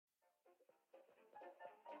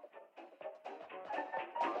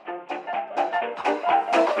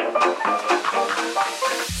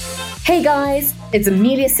Hey guys, it's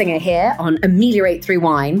Amelia Singer here on Ameliorate Through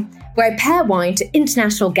Wine, where I pair wine to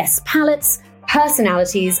international guest palates,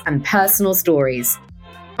 personalities, and personal stories.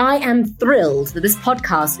 I am thrilled that this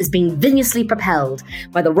podcast is being vigorously propelled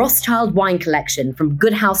by the Rothschild Wine Collection from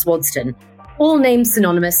Good House Wadston, all names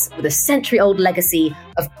synonymous with a century-old legacy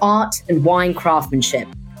of art and wine craftsmanship.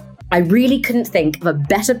 I really couldn't think of a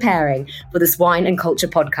better pairing for this wine and culture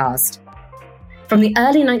podcast. From the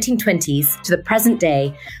early 1920s to the present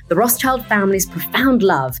day, the Rothschild family's profound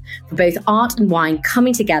love for both art and wine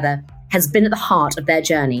coming together has been at the heart of their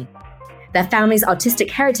journey. Their family's artistic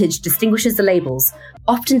heritage distinguishes the labels,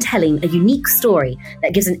 often telling a unique story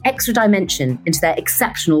that gives an extra dimension into their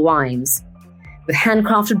exceptional wines. With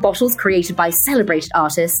handcrafted bottles created by celebrated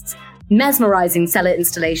artists, mesmerizing cellar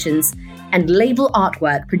installations, and label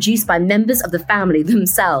artwork produced by members of the family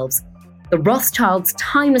themselves, the Rothschilds'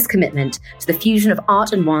 timeless commitment to the fusion of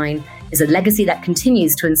art and wine is a legacy that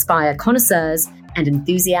continues to inspire connoisseurs and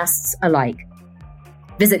enthusiasts alike.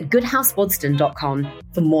 Visit goodhousewadston.com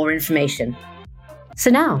for more information. So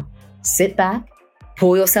now, sit back,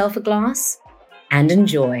 pour yourself a glass, and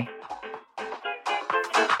enjoy.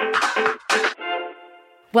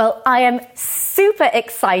 Well, I am super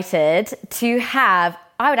excited to have,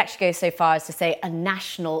 I would actually go so far as to say, a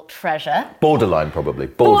national treasure. Borderline, probably.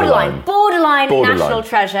 Borderline national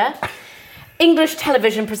treasure. English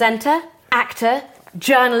television presenter, actor,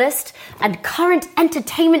 journalist, and current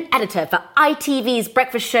entertainment editor for ITV's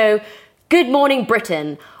breakfast show, Good Morning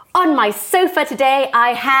Britain. On my sofa today,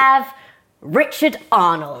 I have Richard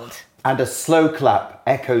Arnold. And a slow clap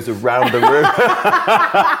echoes around the room.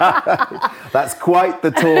 That's quite the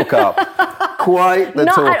talk up. Quite the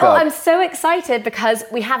talk up. I'm so excited because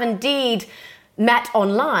we have indeed met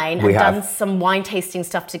online and done some wine tasting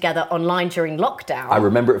stuff together online during lockdown. I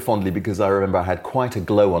remember it fondly because I remember I had quite a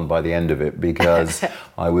glow on by the end of it because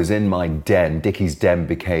I was in my den. Dickie's den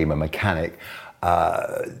became a mechanic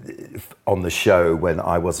on the show when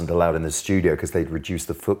I wasn't allowed in the studio because they'd reduced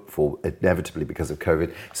the footfall inevitably because of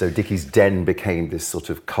COVID. So Dickie's den became this sort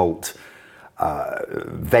of cult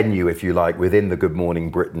venue, if you like, within the Good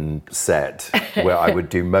Morning Britain set, where I would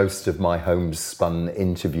do most of my homespun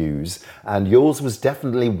interviews. And yours was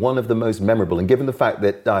definitely one of the most memorable. And given the fact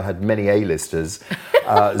that I had many A-listers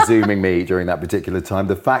Zooming me during that particular time,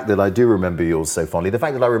 the fact that I do remember yours so fondly, the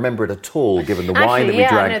fact that I remember it at all, given the wine that we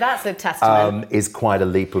drank, that's a testament. Is quite a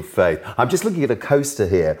leap of faith. I'm just looking at a coaster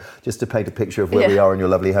here, just to paint a picture of where we are in your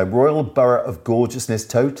lovely home. Royal Borough of Gorgeousness,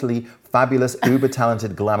 totally fabulous,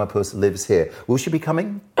 uber-talented glamourpuss lives here. Will she be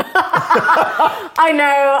coming? I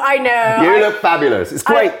know. You look fabulous. It's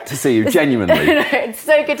great to see you, genuinely. It's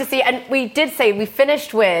so good to see you. And we did say, we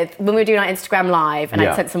finished with, when we were doing our Instagram Live, and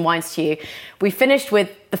I sent some wines to you, we finished with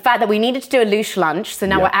the fact that we needed to do a louche lunch. So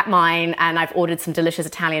now we're at mine, and I've ordered some delicious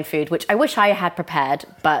Italian food, which I wish I had prepared,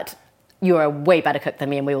 but you're a way better cook than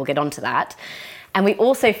me, and we will get onto that. And we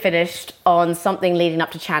also finished on something leading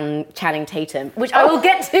up to Channing Tatum, which I will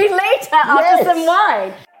get to later after some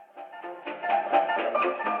wine.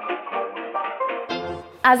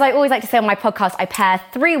 As I always like to say on my podcast, I pair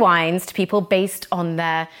 3 wines to people based on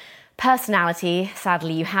their personality.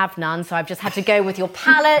 Sadly, you have none, so I've just had to go with your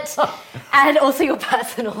palate and also your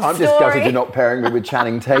personal story. I'm just gutted you're not pairing me with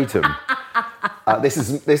Channing Tatum. This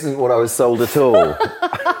isn't what I was sold at all.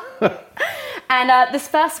 And this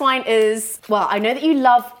first wine is, well, I know that you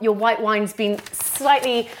love your white wines being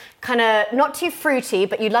slightly kind of not too fruity,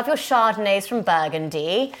 but you love your Chardonnays from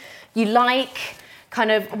Burgundy. You like kind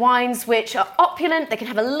of wines which are opulent. They can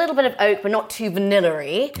have a little bit of oak, but not too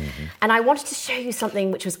vanilla-y. Mm-hmm. And I wanted to show you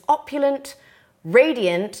something which was opulent,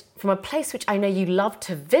 radiant, from a place which I know you love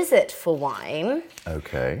to visit for wine.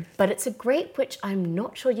 Okay. But it's a grape which I'm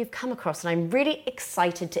not sure you've come across, and I'm really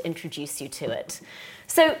excited to introduce you to it.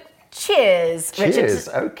 So, cheers, Richard. Cheers,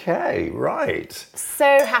 okay, right. So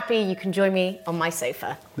happy you can join me on my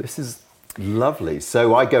sofa. This is lovely.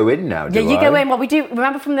 So I go in now, do I? Yeah, you go in. Well, we do,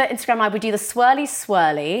 remember from the Instagram Live, we do the swirly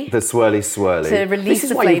swirly. The swirly swirly. To release the flavours. This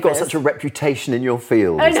is why you've got such a reputation in your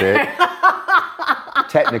field, is it?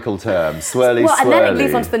 Technical term, swirly swirly. Well, and then it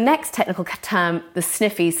leads on to the next technical term, the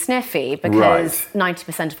sniffy sniffy, because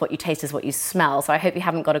 90% of what you taste is what you smell. So I hope you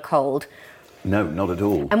haven't got a cold. No, not at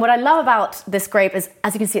all. And what I love about this grape is,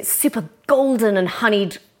 as you can see, it's super golden and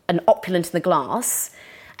honeyed and opulent in the glass.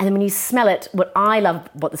 And then when you smell it, what I love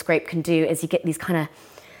what this grape can do is you get these kind of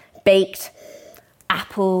baked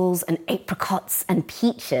apples and apricots and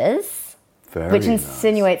peaches, which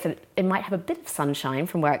insinuates that it might have a bit of sunshine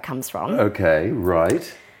from where it comes from. Okay,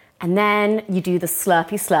 right. And then you do the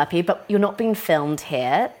slurpy, but you're not being filmed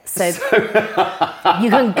here. So you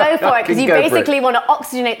can go for it because you basically want to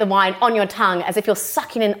oxygenate the wine on your tongue as if you're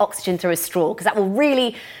sucking in oxygen through a straw, because that will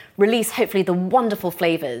really release, hopefully, the wonderful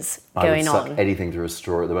flavours going on. I would suck anything through a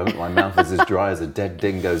straw at the moment. My mouth is as dry as a dead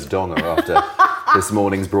dingo's donger after this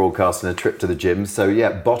morning's broadcast and a trip to the gym. So,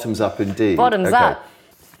 yeah, bottoms up indeed. Bottoms up.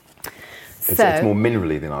 It's more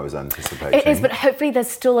minerally than I was anticipating. It is, but hopefully there's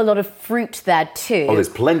still a lot of fruit there too. Oh, there's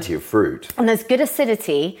plenty of fruit. And there's good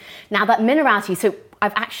acidity. Now that minerality, so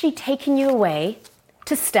I've actually taken you away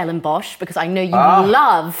to Stellenbosch because I know you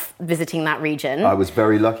love visiting that region. I was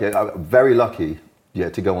very lucky,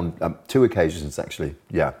 to go on 2 occasions actually,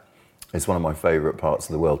 yeah. It's one of my favourite parts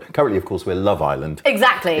of the world. Currently, of course, where Love Island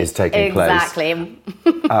is taking place. Exactly.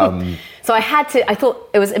 So I thought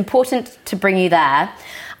it was important to bring you there.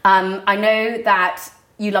 I know that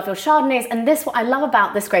you love your Chardonnays, and what I love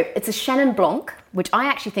about this grape, it's a Chenin Blanc, which I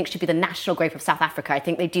actually think should be the national grape of South Africa. I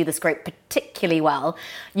think they do this grape particularly well.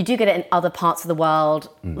 You do get it in other parts of the world,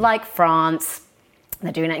 like France.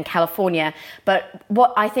 They're doing it in California. But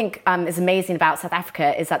what I think is amazing about South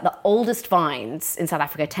Africa is that the oldest vines in South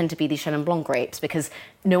Africa tend to be these Chenin Blanc grapes because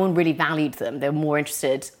no one really valued them. They were more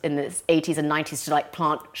interested in the 80s and 90s to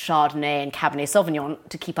plant Chardonnay and Cabernet Sauvignon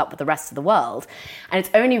to keep up with the rest of the world. And it's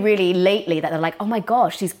only really lately that they're like, oh my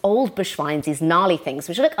gosh, these old bush vines, these gnarly things,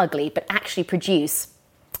 which look ugly, but actually produce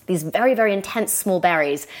these very, very intense small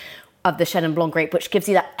berries of the Chenin Blanc grape, which gives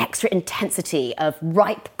you that extra intensity of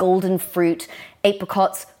ripe golden fruit,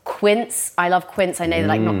 apricots, quince. I love quince. I know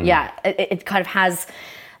it kind of has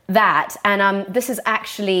that. And this is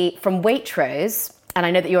actually from Waitrose. And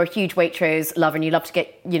I know that you're a huge Waitrose lover and you love to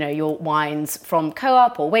get, your wines from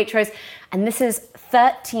Co-op or Waitrose. And this is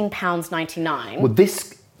 £13.99. Well,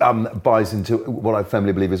 this buys into what I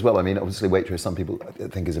firmly believe as well. I mean, obviously Waitrose, some people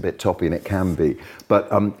think is a bit toppy, and it can be.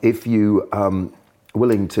 But if you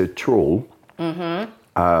willing to trawl,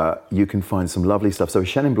 you can find some lovely stuff. So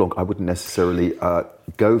Chenin Blanc I wouldn't necessarily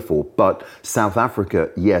go for, but South Africa,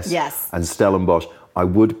 yes. And Stellenbosch I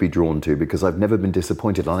would be drawn to because I've never been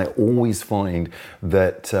disappointed, and I always find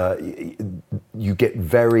that you get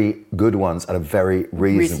very good ones at a very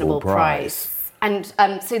reasonable price. And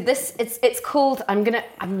so this, it's called, I'm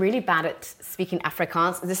really bad at speaking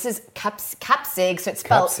Afrikaans. This is Kaapzig, so it's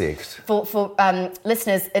spelled, for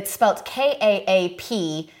listeners, it's spelled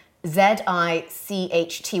Kaapzicht,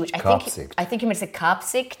 which I think you might say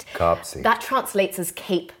Kaapzig. That translates as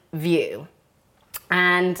Cape View.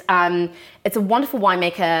 And it's a wonderful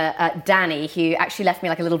winemaker, Danny, who actually left me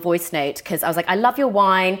a little voice note because I was like, I love your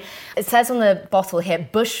wine. It says on the bottle here,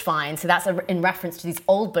 bush vine. So that's in reference to these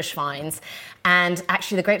old bush vines. And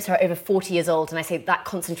actually the grapes are over 40 years old. And I say that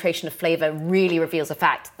concentration of flavour really reveals the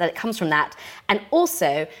fact that it comes from that. And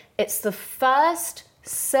also, it's the first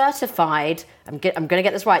certified, I'm going to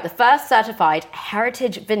get this right, the first certified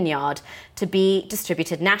heritage vineyard to be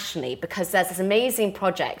distributed nationally, because there's this amazing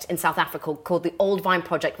project in South Africa called the Old Vine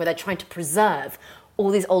Project where they're trying to preserve all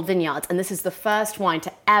these old vineyards, and this is the first wine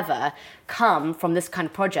to ever come from this kind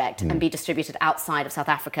of project and be distributed outside of South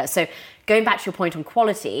Africa. So going back to your point on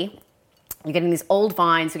quality, you're getting these old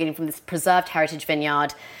vines, you're getting from this preserved heritage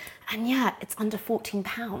vineyard. And yeah, it's under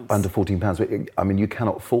 £14. Under £14. I mean, you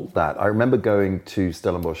cannot fault that. I remember going to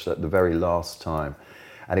Stellenbosch the very last time,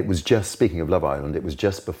 and it was just, speaking of Love Island, it was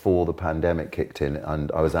just before the pandemic kicked in, and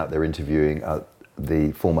I was out there interviewing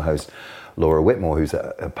the former host, Laura Whitmore, who's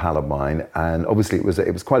a pal of mine, and obviously it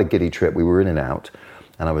was quite a giddy trip. We were in and out,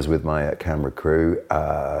 and I was with my camera crew,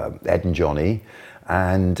 Ed and Johnny,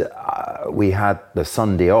 and we had the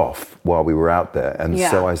Sunday off while we were out there, and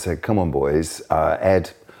so I said, come on boys,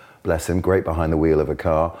 Ed, bless him, great behind the wheel of a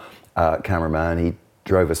car, cameraman. He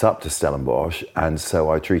drove us up to Stellenbosch, and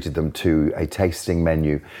so I treated them to a tasting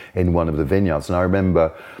menu in one of the vineyards. And I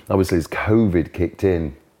remember, obviously, as COVID kicked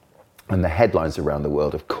in, and the headlines around the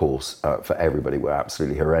world, of course, for everybody were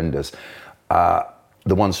absolutely horrendous.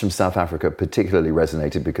 The ones from South Africa particularly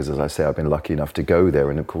resonated because, as I say, I've been lucky enough to go there.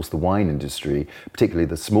 And of course, the wine industry, particularly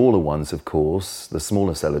the smaller ones, of course, the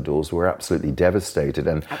smaller cellar doors, were absolutely devastated.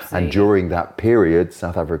 And during that period,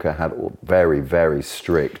 South Africa had very, very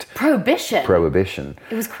strict prohibition.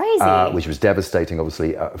 It was crazy. Which was devastating,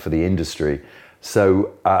 obviously, for the industry.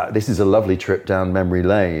 So this is a lovely trip down memory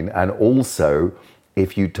lane. And also,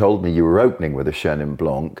 if you told me you were opening with a Chenin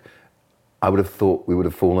Blanc, I would have thought we would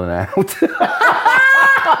have fallen out.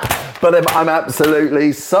 But I'm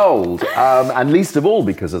absolutely sold. And least of all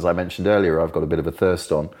because, as I mentioned earlier, I've got a bit of a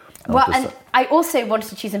thirst on. Well, and I also wanted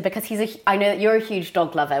to choose him because I know that you're a huge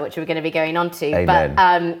dog lover, which we're going to be going on to.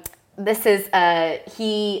 Amen. But this is,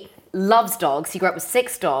 he loves dogs. He grew up with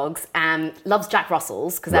 6 dogs and loves Jack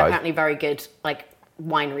Russells because they're apparently very good, like,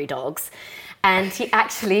 winery dogs. And he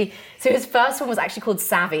actually, so his first one was actually called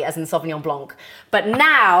Savvy, as in Sauvignon Blanc. But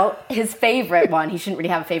now his favourite one, he shouldn't really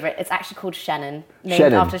have a favourite, it's actually called Chenin,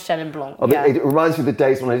 named after Chenin Blanc. Oh, yeah. It reminds me of the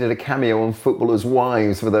days when I did a cameo on Footballers'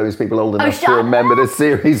 Wives for those people old enough to remember the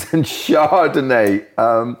series, and Chardonnay.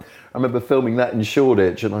 I remember filming that in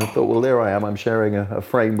Shoreditch, and I thought, well, there I am. I'm sharing a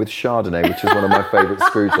frame with Chardonnay, which is one of my favourite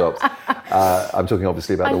screw tops. I'm talking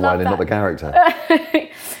obviously about the wine and not the character.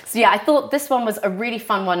 So yeah, I thought this one was a really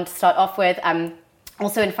fun one to start off with.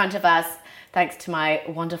 Also in front of us, thanks to my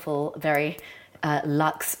wonderful, very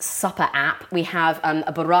luxe supper app, we have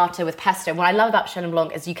a burrata with pesto. What I love about Chenin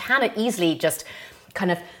Blanc is you can easily just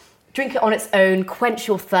kind of drink it on its own, quench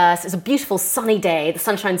your thirst. It's a beautiful sunny day. The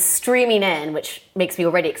sunshine's streaming in, which makes me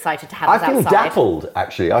already excited to have this outside. I feel dappled,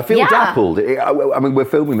 actually. I feel dappled. I mean, we're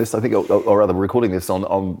filming this, I think, or rather recording this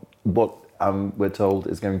on what we're told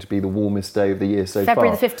is going to be the warmest day of the year so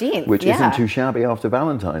February far. the 15th, Which isn't too shabby after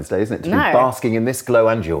Valentine's Day, isn't it? To be basking in this glow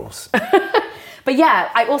and yours. But yeah,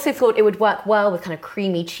 I also thought it would work well with kind of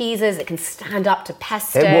creamy cheeses. It can stand up to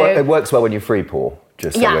pesto. It works well when you free pour,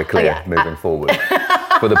 just so we're clear, moving forward,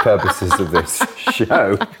 for the purposes of this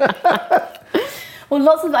show. Well,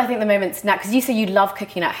 lots of, I think, the moments now, because you say you love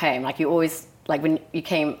cooking at home, like you always, like when you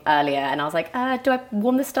came earlier, and I was like, do I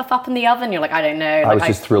warm this stuff up in the oven? You're like, I don't know. I was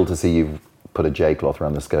just thrilled to see you put a J-cloth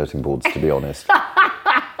around the skirting boards, to be honest.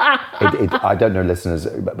 I don't know, listeners,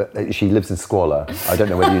 but she lives in squalor. I don't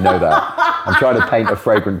know whether you know that. I'm trying to paint a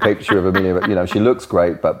fragrant picture of Amelia, but, you know, she looks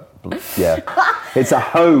great, but yeah, it's a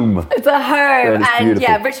home. It's a home. And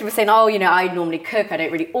yeah, Richard was saying, you know, I normally cook. I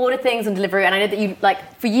don't really order things and delivery. And I know that you,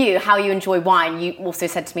 like, for you, how you enjoy wine, you also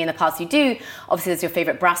said to me in the past, you do, obviously there's your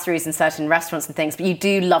favourite brasseries in certain restaurants and things, but you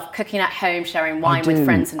do love cooking at home, sharing wine with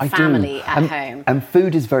friends and family at home. And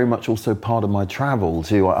food is very much also part of my travel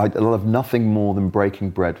too. I love nothing more than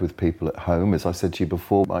breaking bread with people at home. As I said to you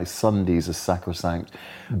before, my Sundays are sacrosanct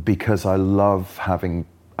because I love having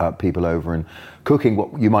people over and cooking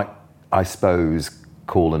what you might, I suppose,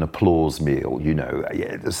 call an applause meal. You know,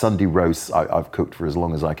 the Sunday roasts I've cooked for as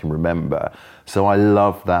long as I can remember. So I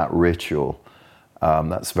love that ritual.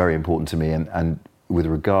 That's very important to me. And with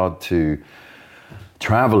regard to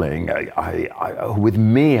traveling, with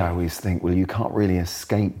me, I always think, well, you can't really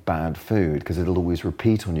escape bad food because it'll always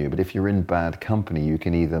repeat on you. But if you're in bad company, you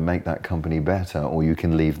can either make that company better or you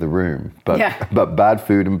can leave the room. But bad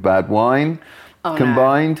food and bad wine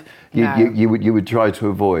combined, you would try to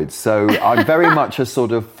avoid. So I'm very much a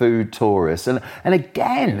sort of food tourist. And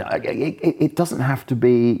again, it doesn't have to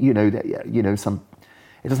be, it doesn't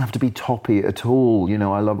have to be toppy at all. You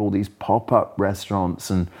know, I love all these pop-up restaurants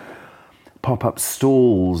and pop-up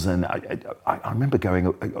stalls, and I remember going,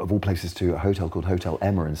 of all places, to a hotel called Hotel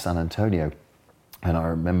Emma in San Antonio, and I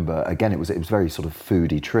remember, again, it was a very sort of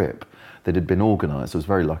foodie trip that had been organised. I was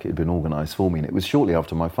very lucky it had been organised for me, and it was shortly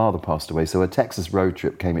after my father passed away, so a Texas road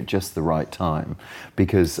trip came at just the right time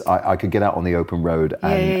because I could get out on the open road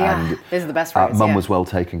and those are the best roads. Mum was well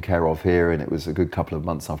taken care of here, and it was a good couple of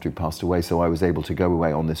months after he passed away, so I was able to go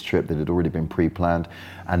away on this trip that had already been pre-planned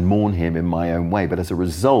and mourn him in my own way. But as a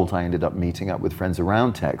result, I ended up meeting up with friends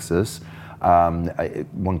around Texas.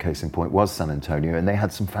 One case in point was San Antonio, and they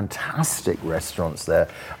had some fantastic restaurants there.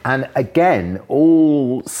 And again,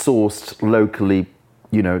 all sourced locally,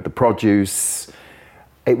 you know, the produce.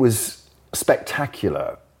 It was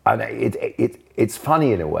spectacular. And it's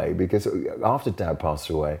funny in a way because after Dad passed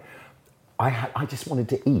away, I just wanted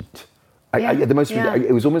to eat.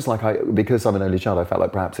 It was almost like because I'm an only child, I felt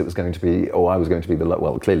like perhaps it was going to be, or I was going to be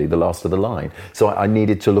clearly the last of the line. So I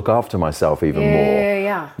needed to look after myself even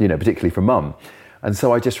more, you know, particularly for Mum. And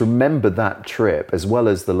so I just remember that trip, as well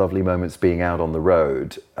as the lovely moments being out on the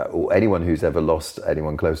road. Or anyone who's ever lost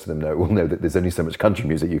anyone close to them will know that there's only so much country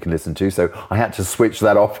music you can listen to. So I had to switch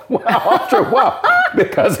that off after a while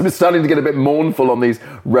because it was starting to get a bit mournful on these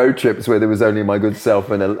road trips where there was only my good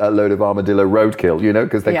self and a load of armadillo roadkill, you know,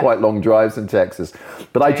 because they're quite long drives in Texas.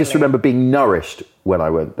 But I just remember being nourished when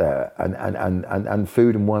I went there, and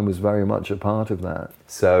food and wine was very much a part of that.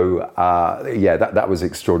 So that was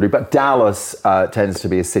extraordinary. But Dallas tends to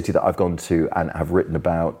be a city that I've gone to and have written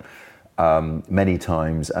about many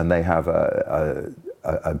times, and they have a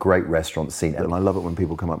great restaurant scene. And I love it when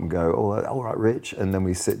people come up and go, "Oh, all right, Rich," and then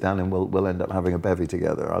we sit down and we'll end up having a bevy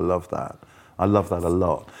together. I love that. I love that a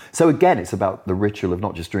lot. So again, it's about the ritual of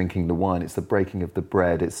not just drinking the wine, it's the breaking of the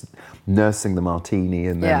bread, it's nursing the martini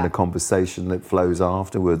and then the conversation that flows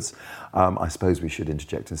afterwards. I suppose we should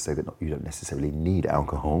interject and say that you don't necessarily need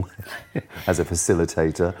alcohol as a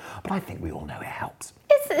facilitator, but I think we all know it helps.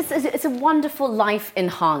 It's it's a wonderful life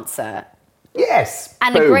enhancer. Yes.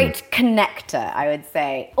 And boom. a great connector, I would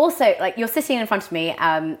say. Also, like, you're sitting in front of me,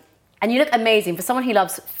 and you look amazing. For someone who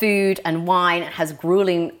loves food and wine and has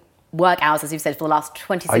grueling work hours, as you've said, for the last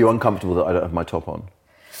 26... Are you uncomfortable that I don't have my top on?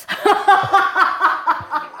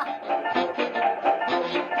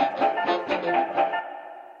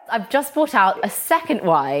 I've just brought out a second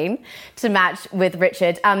wine to match with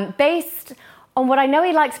Richard, based on what I know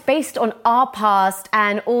he likes, based on our past,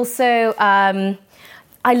 and also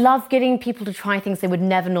I love getting people to try things they would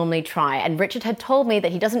never normally try. And Richard had told me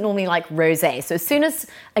that he doesn't normally like rosé. So as soon as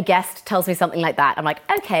a guest tells me something like that, I'm like,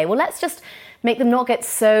 okay, well, let's just make them not get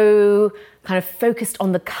so kind of focused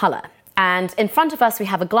on the colour. And in front of us, we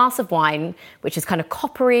have a glass of wine, which is kind of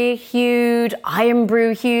coppery hued, iron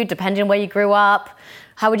brew hued, depending on where you grew up.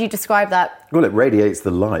 How would you describe that? Well, it radiates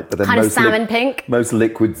the light, but then kind of salmon pink. Most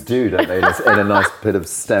liquids do, don't they? In a nice bit of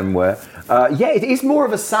stemware. Yeah, it is more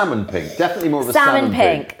of a salmon pink. Definitely more of a salmon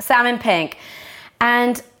pink. Salmon pink.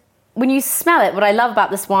 And when you smell it, what I love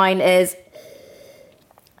about this wine is,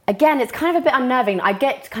 again, it's kind of a bit unnerving. I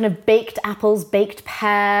get kind of baked apples, baked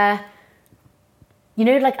pear. You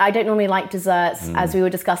know, like, I don't normally like desserts. As we were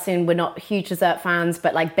discussing, we're not huge dessert fans,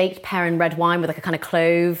 but like baked pear and red wine with like a kind of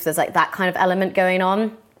clove, there's like that kind of element going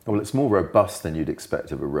on. Well, it's more robust than you'd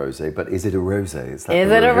expect of a rosé, but is it a rosé? Is it a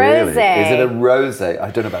rosé? Is it a rosé? I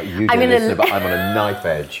don't know about you, dear listener, but I'm on a knife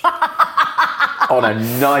edge. On a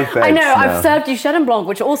knife edge. I know, now. I've served you Chenin Blanc,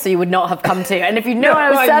 which also you would not have come to. And if you know I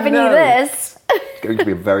was serving you this... It's going to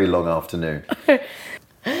be a very long afternoon.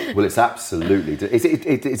 Well, it's absolutely... Is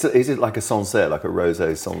it like a Sancerre, like a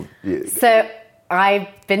rosé? So, I've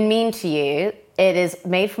been mean to you. It is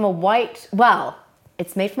made from a white... Well,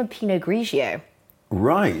 it's made from a Pinot Grigio.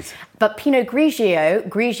 Right. But Pinot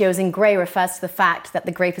Grigio is in grey, refers to the fact that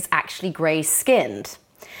the grape is actually grey-skinned.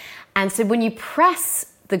 And so when you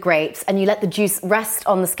press the grapes and you let the juice rest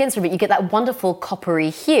on the skins for a bit, you get that wonderful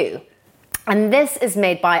coppery hue. And this is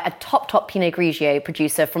made by a top Pinot Grigio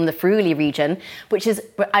producer from the Friuli region, which is,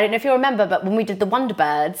 I don't know if you remember, but when we did the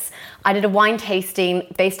Wonderbirds, I did a wine tasting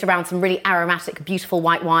based around some really aromatic, beautiful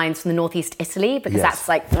white wines from the northeast Italy, because that's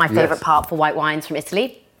like my favourite part for white wines from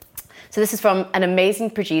Italy. So this is from an amazing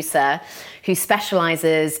producer who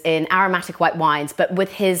specialises in aromatic white wines, but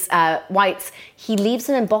with his whites, he leaves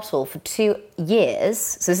them in bottle for 2 years.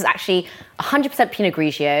 So this is actually 100% Pinot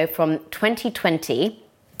Grigio from 2020.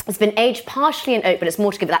 It's been aged partially in oak, but it's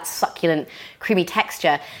more to give it that succulent, creamy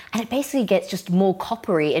texture. And it basically gets just more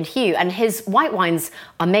coppery in hue. And his white wines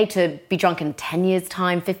are made to be drunk in 10 years'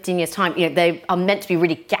 time, 15 years' time. You know, they are meant to be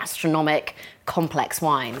really gastronomic, complex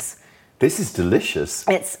wines. This is delicious.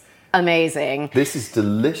 It's amazing. This is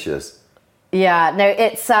delicious. Yeah, no,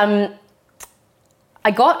 it's... I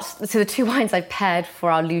got, so the 2 wines I paired for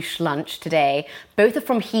our louche lunch today, both are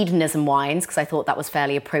from Hedonism Wines, because I thought that was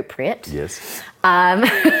fairly appropriate. Yes.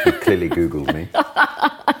 You clearly Googled me.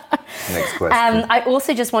 Next question. I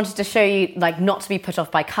also just wanted to show you, like, not to be put off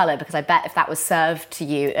by colour, because I bet if that was served to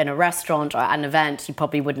you in a restaurant or at an event, you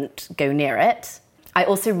probably wouldn't go near it. I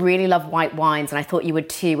also really love white wines, and I thought you would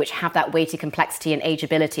too, which have that weighty complexity and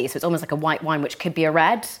ageability. So it's almost like a white wine, which could be a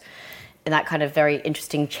red, in that kind of very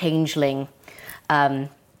interesting changeling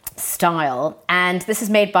style. And this is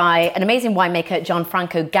made by an amazing winemaker,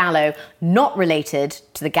 Gianfranco Gallo, not related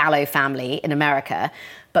to the Gallo family in America.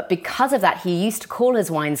 But because of that, he used to call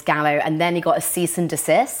his wines Gallo, and then he got a cease and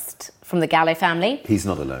desist from the Gallo family. He's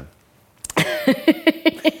not alone.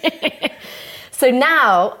 So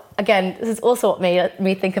now, again, this is also what made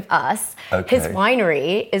me think of us. Okay. His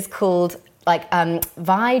winery is called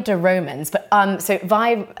Vie de Romans, but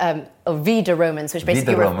or Vie de Romans, which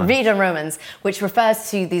basically Vie de Romans, which refers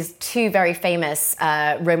to these 2 very famous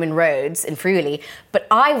Roman roads in Friuli. But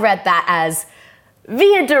I read that as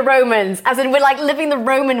Via de Romans, as in we're like living the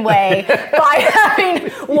Roman way by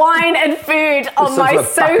having wine and food on my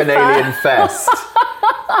sofa. Bacchanalian fest.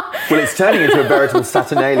 Well, it's turning into a veritable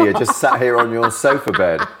Saturnalia, just sat here on your sofa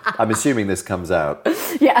bed. I'm assuming this comes out.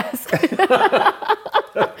 Yes.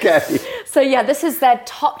 Okay. So yeah, this is their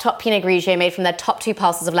top Pinot Grigio, made from their top 2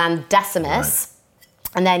 parcels of land, Decimus.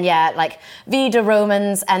 Right. And then, yeah, like Vie de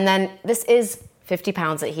Romans, and then this is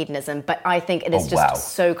 £50 at Hedonism, but I think it is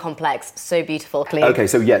so complex, so beautiful. Okay,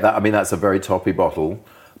 so yeah, that's a very toppy bottle,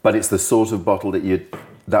 but it's the sort of bottle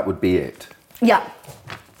that would be it. Yeah.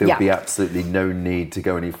 There would be absolutely no need to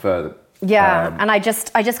go any further. Yeah, and I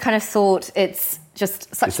just kind of thought it's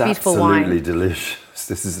just such beautiful wine. It's absolutely delicious.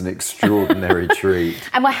 This is an extraordinary treat.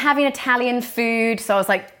 And we're having Italian food, so I was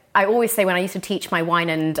like, I always say when I used to teach my wine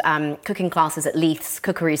and cooking classes at Leith's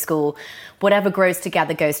Cookery School, whatever grows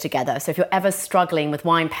together goes together. So if you're ever struggling with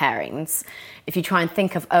wine pairings, if you try and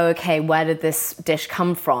think of, oh, okay, where did this dish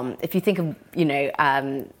come from? If you think of,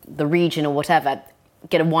 the region or whatever,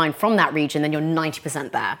 get a wine from that region, then you're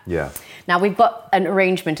 90% there. Yeah. Now, we've got an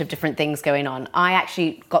arrangement of different things going on. I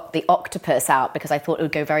actually got the octopus out because I thought it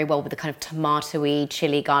would go very well with the kind of tomatoey,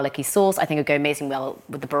 chili, garlicky sauce. I think it would go amazing well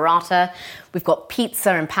with the burrata. We've got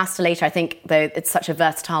pizza and pasta later. I think, though it's such a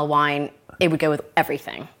versatile wine, it would go with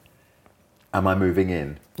everything. Am I moving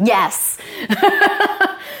in? Yes.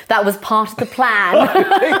 That was part of the plan.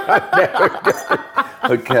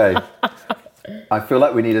 Okay. I feel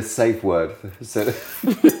like we need a safe word so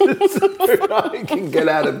I can get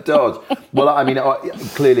out of Dodge. Well, I mean,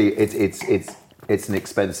 clearly it's an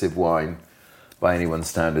expensive wine by anyone's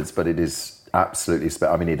standards, but it is absolutely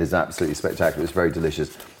spectacular. It's very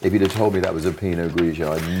delicious. If you'd have told me that was a Pinot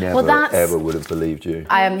Grigio, I never ever would have believed you.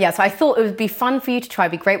 So I thought it would be fun for you to try,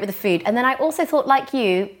 be great with the food, and then I also thought, like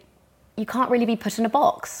you can't really be put in a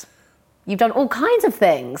box. You've done all kinds of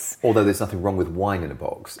things. Although there's nothing wrong with wine in a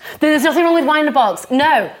box. There's nothing wrong with wine in a box.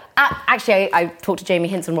 No. Actually, I talked to Jamie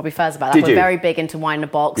Hinson and Robbie Furs about that. Did you? We're very big into wine in a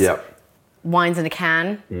box. Yep. Wines in a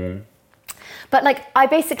can. Mm. But I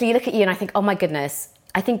basically look at you and I think, oh my goodness,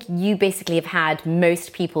 I think you basically have had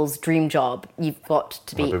most people's dream job. You've got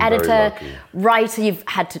to be editor, writer, you've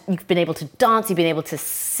been able to dance, you've been able to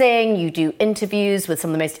sing, you do interviews with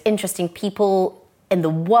some of the most interesting people in the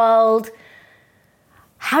world.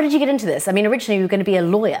 How did you get into this? I mean, originally you were going to be a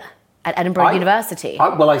lawyer at Edinburgh University.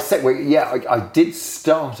 I did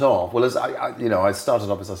start off, I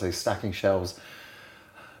started off, as I say, stacking shelves,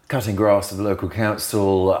 cutting grass at the local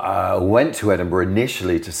council, went to Edinburgh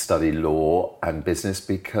initially to study law and business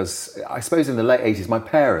because I suppose in the late 80s, my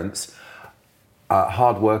parents,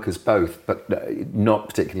 hard workers both, but not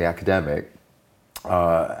particularly academic,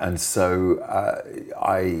 and so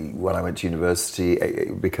when I went to university,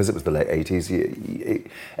 because it was the late 80s,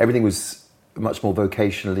 everything was much more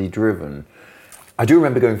vocationally driven. I do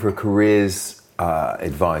remember going for a careers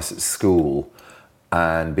advice at school,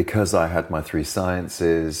 and because I had my 3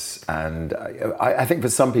 sciences, and I think for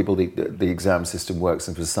some people the exam system works,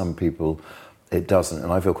 and for some people it doesn't,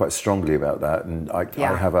 and I feel quite strongly about that. And I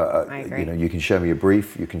have I agree. You can show me a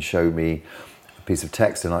brief, you can show me piece of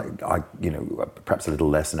text, and I perhaps a little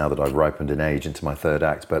less now that I've ripened in age into my 3rd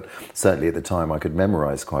act, but certainly at the time I could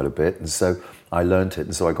memorize quite a bit, and so I learnt it,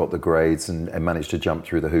 and so I got the grades and managed to jump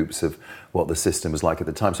through the hoops of what the system was like at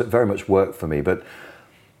the time. So it very much worked for me. But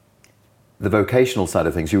the vocational side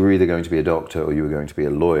of things, you were either going to be a doctor or you were going to be a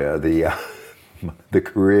lawyer. The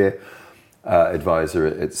career advisor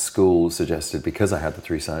at school suggested, because I had the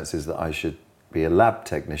 3 sciences, that I should be a lab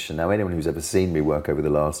technician. Now, anyone who's ever seen me work over the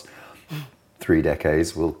last 3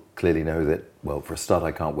 decades will clearly know that, well, for a start,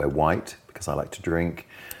 I can't wear white because I like to drink.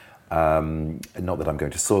 Not that I'm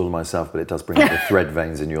going to soil myself, but it does bring out the thread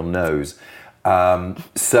veins in your nose.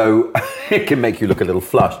 So it can make you look a little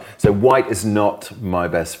flushed. So white is not my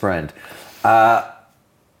best friend. And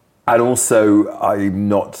also, I'm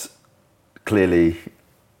not clearly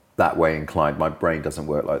that way inclined. My brain doesn't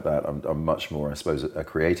work like that. I'm much more, I suppose, a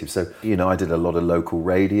creative. So, I did a lot of local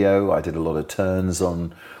radio. I did a lot of turns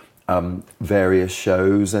on various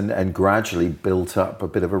shows and gradually built up a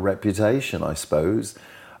bit of a reputation, I suppose.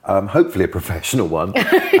 Hopefully a professional one.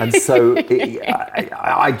 And so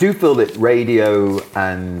I do feel that radio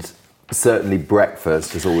and certainly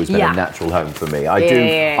breakfast has always been a natural home for me.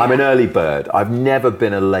 I'm an early bird. I've never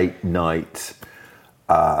been a late night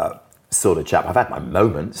sort of chap. I've had my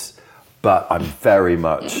moments, but I'm very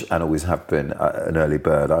much, and always have been, an early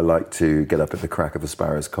bird. I like to get up at the crack of a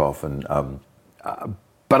sparrow's cough.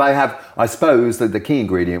 But I suppose that the key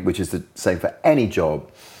ingredient, which is the same for any job,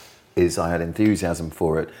 is I had enthusiasm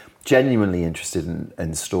for it, genuinely interested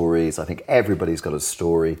in stories. I think everybody's got a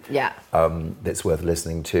story that's worth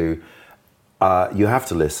listening to. You have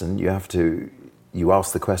to listen, you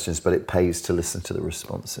ask the questions, but it pays to listen to the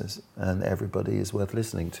responses, and everybody is worth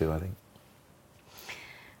listening to, I think.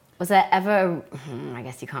 Was there ever, I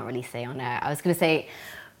guess you can't really say on air, I was going to say,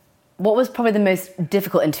 what was probably the most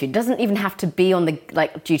difficult interview? It doesn't even have to be on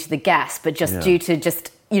due to the guest, but just due to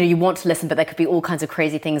you want to listen, but there could be all kinds of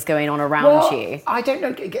crazy things going on around you. I don't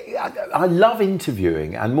know. I love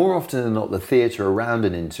interviewing, and more often than not, the theatre around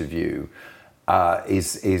an interview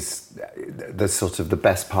is the sort of the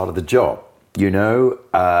best part of the job. 2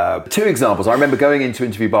 examples. I remember going in to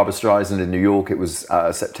interview Barbra Streisand in New York. It was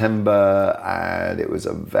September, and it was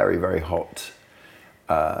a very, very hot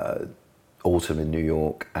autumn in New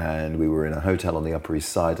York, and we were in a hotel on the Upper East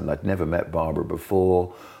Side, and I'd never met Barbara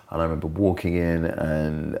before. And I remember walking in,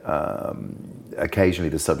 and occasionally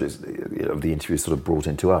the subjects of the interview sort of brought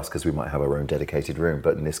into us because we might have our own dedicated room.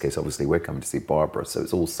 But in this case, obviously, we're coming to see Barbara, so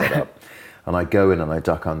it's all set up. And I go in and I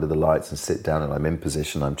duck under the lights and sit down, and I'm in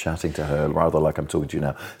position. I'm chatting to her, rather like I'm talking to you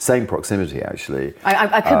now. Same proximity, actually.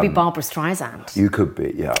 I could be Barbara Streisand. You could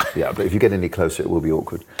be, yeah. But if you get any closer, it will be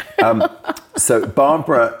awkward. So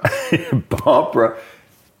Barbara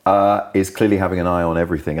is clearly having an eye on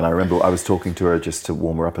everything. And I remember I was talking to her just to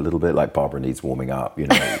warm her up a little bit, like Barbara needs warming up, you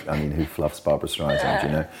know. I mean, who fluffs Barbara Streisand, you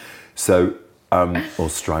know? So, or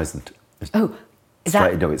Streisand. Oh, is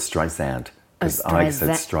that? No, it's Streisand. Because I said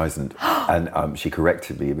Streisand, and she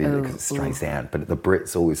corrected me immediately because it's Streisand, but the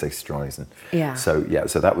Brits always say Streisand. Yeah. So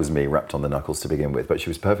that was me wrapped on the knuckles to begin with, but she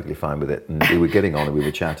was perfectly fine with it, and we were getting on and we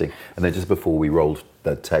were chatting, and then just before we rolled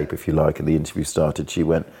the tape, if you like, and the interview started, she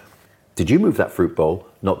went, "Did you move that fruit bowl?"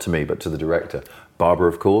 Not to me, but to the director. Barbara,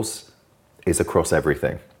 of course, is across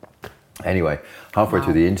everything. Anyway, halfway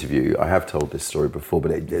through the interview, I have told this story before,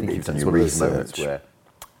 but you've done your research,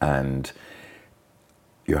 and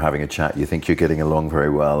you're having a chat, you think you're getting along very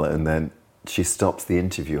well, and then she stops the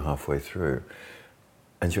interview halfway through.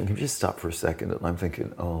 And she went, "Can you just stop for a second?" And I'm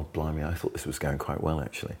thinking, oh, blimey, I thought this was going quite well,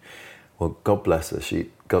 actually. Well, God bless her,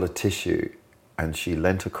 she got a tissue and she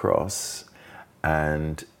leant across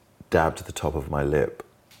and dabbed the top of my lip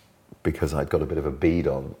because I'd got a bit of a bead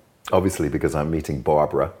on, obviously because I'm meeting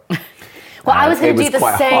Barbara. Well, I was going to do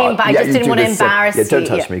the same, but I just didn't want to embarrass you. Yeah, don't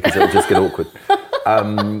touch me because it'll just get awkward.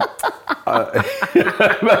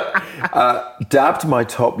 Dabbed my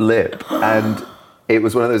top lip, and it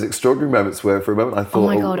was one of those extraordinary moments where for a moment I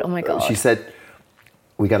thought, oh my God. She said,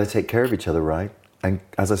 "We got to take care of each other, right?" And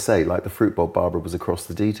as I say, like the fruit bowl, Barbara was across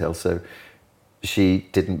the detail, so she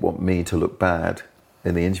didn't want me to look bad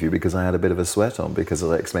in the interview because I had a bit of a sweat on, because as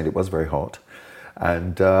I explained, it was very hot.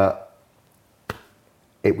 And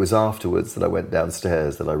it was afterwards that I went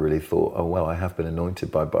downstairs that I really thought, oh, well, I have been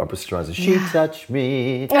anointed by Barbara Streisand. She touched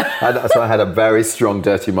me. And so I had a very strong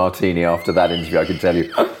dirty martini after that interview, I can tell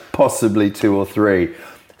you, possibly 2 or 3.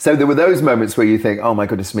 So there were those moments where you think, oh, my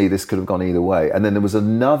goodness me, this could have gone either way. And then there was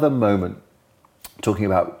another moment talking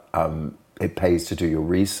about it pays to do your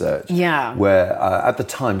research. Yeah. Where at the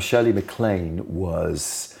time, Shirley MacLaine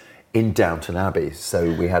was in Downton Abbey.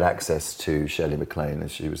 So we had access to Shirley MacLaine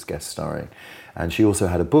as she was guest starring. And she also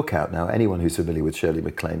had a book out. Now, anyone who's familiar with Shirley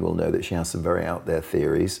MacLaine will know that she has some very out there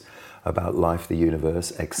theories about life, the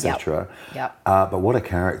universe, etc. Yep. But what a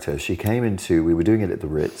character. She came into, we were doing it at the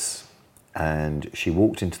Ritz, and she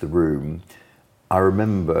walked into the room. I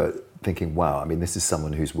remember thinking, wow, I mean, this is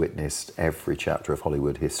someone who's witnessed every chapter of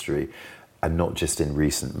Hollywood history, and not just in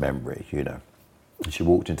recent memory, you know. And she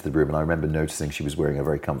walked into the room, and I remember noticing she was wearing a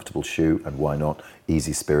very comfortable shoe, and why not?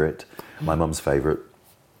 Easy Spirit, my mum's favourite.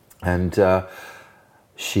 And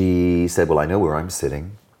she said, well, I know where I'm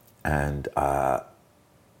sitting. And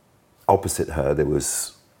opposite her, there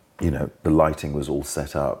was, you know, the lighting was all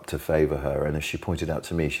set up to favour her. And as she pointed out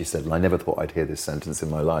to me, she said, and I never thought I'd hear this sentence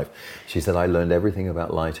in my life. She said, I learned everything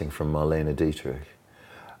about lighting from Marlene Dietrich,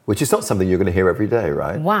 which is not something you're going to hear every day,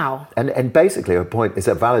 right? Wow. And basically her point is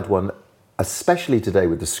a valid one, especially today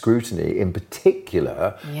with the scrutiny in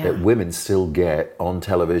particular that women still get on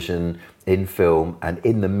television, in film, and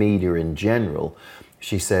in the media in general.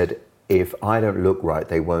 She said, if I don't look right,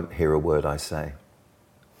 they won't hear a word I say.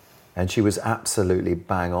 And she was absolutely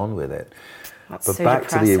bang on with it. That's but so back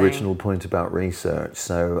depressing. to the original point about research.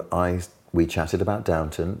 So we chatted about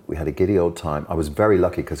Downton. We had a giddy old time. I was very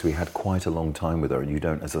lucky because we had quite a long time with her, and you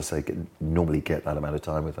don't, as I say, normally get that amount of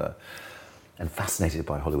time with her. And fascinated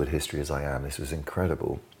by Hollywood history as I am, this was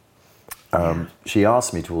incredible. She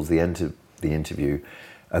asked me towards the end of the interview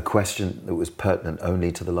a question that was pertinent only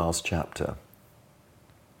to the last chapter.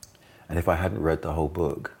 And if I hadn't read the whole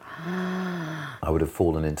book, I would have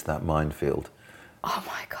fallen into that minefield. Oh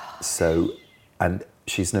my God. So, and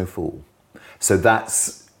she's no fool. So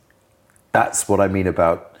that's what I mean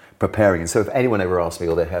about preparing. And so if anyone ever asks me,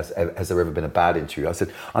 has there ever been a bad interview? I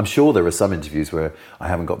said, I'm sure there are some interviews where I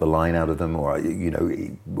haven't got the line out of them, or, you know,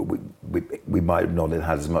 we might not have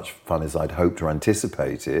had as much fun as I'd hoped or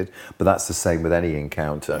anticipated, but that's the same with any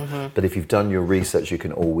encounter. Mm-hmm. But if you've done your research, you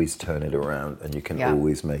can always turn it around and you can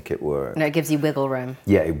always make it work. No, it gives you wiggle room.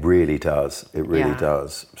 Yeah, it really does. It really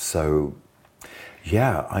does. So,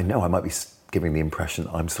 yeah, I know I might be giving the impression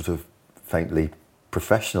I'm sort of faintly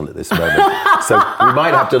professional at this moment. So we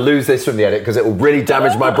might have to lose this from the edit because it will really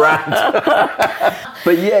damage my brand.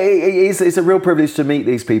 But yeah, it's a real privilege to meet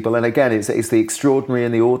these people. And again, it's the extraordinary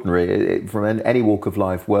and the ordinary. From any walk of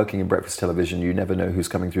life, working in breakfast television, you never know who's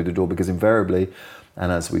coming through the door, because invariably,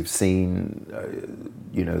 and as we've seen,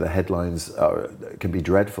 the headlines can be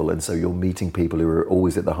dreadful. And so you're meeting people who are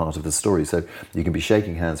always at the heart of the story. So you can be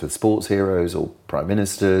shaking hands with sports heroes or prime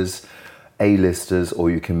ministers, A-listers, or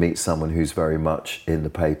you can meet someone who's very much in the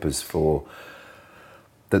papers for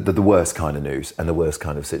the worst kind of news and the worst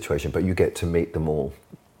kind of situation, but you get to meet them all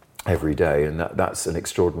every day, and that's an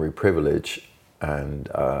extraordinary privilege and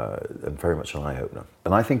very much an eye-opener.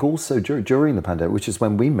 And I think also during the pandemic, which is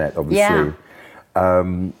when we met, obviously,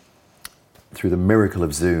 through the miracle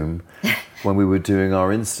of Zoom, when we were doing our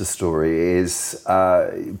Insta story, is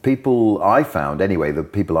people, I found anyway, the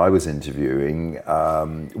people I was interviewing,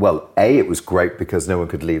 it was great because no one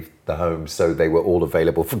could leave the home, so they were all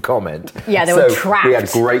available for comment. Yeah, they were trapped. We had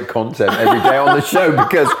great content every day on the show,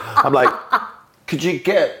 because I'm like, could you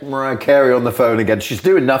get Mariah Carey on the phone again? She's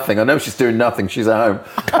doing nothing. I know she's doing nothing. She's at home.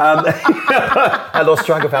 I lost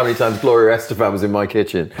track of how many times Gloria Estefan was in my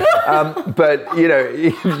kitchen. But,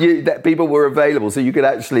 that people were available, so you could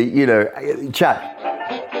actually, chat.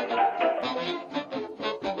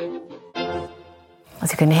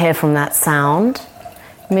 As you can hear from that sound,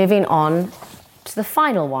 moving on to the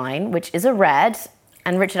final wine, which is a red.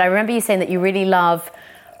 And Richard, I remember you saying that you really love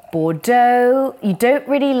Bordeaux. You don't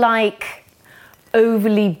really like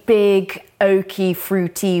overly big, oaky,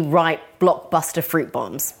 fruity, ripe, blockbuster fruit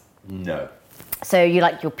bombs. No. So you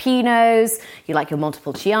like your Pinots, you like your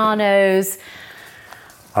Montepulcianos.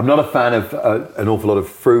 I'm not a fan of an awful lot of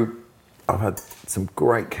fruit. I've had some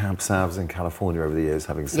great Cab Sauves in California over the years,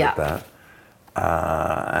 having said that.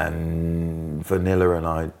 And vanilla and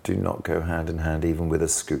I do not go hand in hand, even with a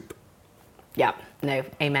scoop. Yeah, no,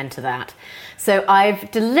 amen to that. So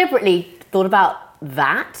I've deliberately thought about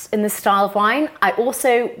that in this style of wine.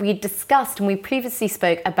 We discussed and we previously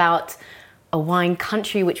spoke about a wine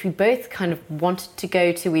country which we both kind of wanted to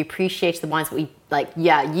go to. We appreciated the wines, but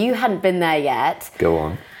you hadn't been there yet. Go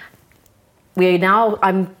on.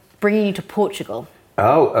 I'm bringing you to Portugal.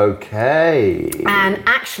 Oh, okay. And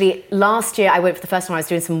actually, last year I went for the first time. I was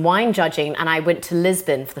doing some wine judging, and I went to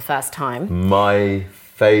Lisbon for the first time. My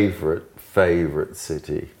favourite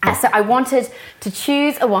city. And so I wanted to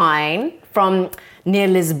choose a wine from near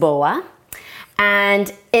Lisboa,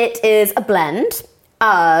 and it is a blend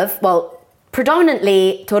of,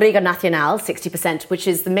 predominantly Touriga Nacional, 60%, which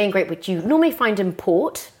is the main grape which you normally find in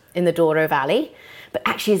port in the Douro Valley, but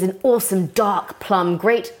actually is an awesome dark plum,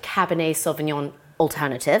 great Cabernet Sauvignon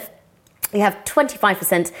alternative. We have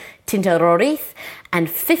 25% Tinta Roriz and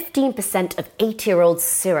 15% of 80-year-old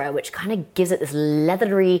Syrah, which kind of gives it this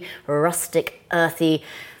leathery, rustic, earthy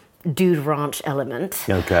Dude Ranch element.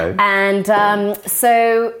 Okay. And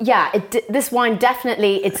this wine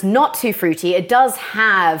definitely, it's not too fruity. It does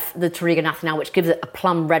have the Touriga Nacional, which gives it a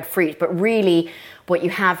plum red fruit, but really what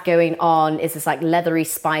you have going on is this like leathery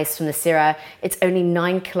spice from the Syrah. It's only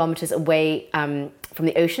 9 kilometers away from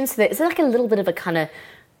the ocean, so there's like a little bit of a kind of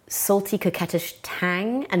salty, coquettish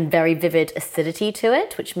tang and very vivid acidity to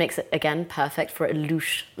it, which makes it, again, perfect for a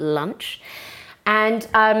louche lunch. And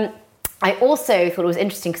I also thought it was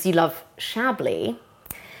interesting because you love Chablis,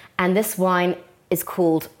 and this wine is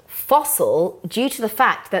called Fossil due to the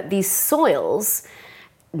fact that these soils,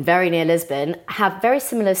 very near Lisbon, have very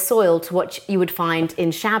similar soil to what you would find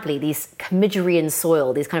in Chablis, these Camigerian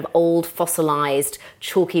soil, these kind of old fossilized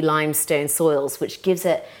chalky limestone soils, which gives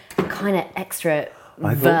it a kind of extra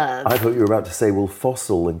verve. I thought you were about to say, well,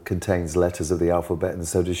 Fossil contains letters of the alphabet, and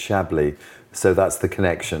so does Chablis. So that's the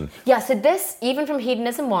connection. Yeah, so this, even from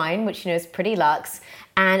Hedonism Wine, which is pretty luxe,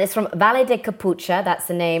 and it's from Valle de Capucha, that's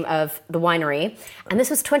the name of the winery, and this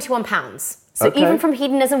was £21. So even from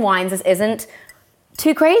Hedonism Wines, this isn't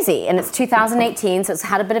too crazy, and it's 2018, so it's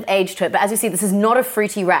had a bit of age to it, but as you see, this is not a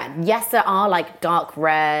fruity red. Yes, there are like dark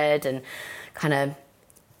red and kind of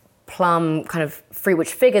plum kind of fruit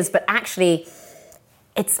which figures, but actually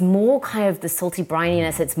it's more kind of the salty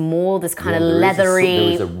brininess. It's more this kind of leathery.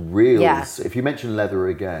 There is a real. Yeah. If you mention leather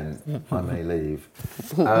again, I may leave.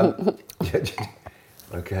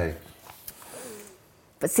 Okay.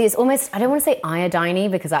 But see, it's almost. I don't want to say iodine-y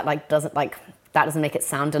because that doesn't make it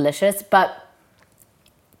sound delicious. But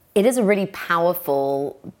it is a really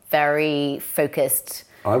powerful, very focused.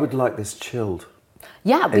 I would like this chilled.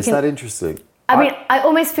 Yeah. Is that interesting? I mean, I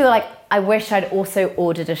almost feel like I wish I'd also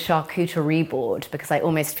ordered a charcuterie board because I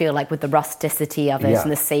almost feel like with the rusticity of it and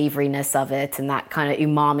the savouriness of it and that kind of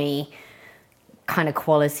umami kind of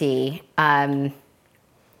quality. I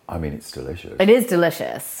I mean, it's delicious. It is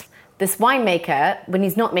delicious. This winemaker, when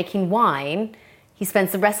he's not making wine, he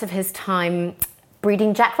spends the rest of his time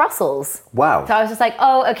breeding Jack Russells. Wow. So I was just like,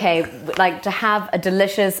 oh, okay, like to have a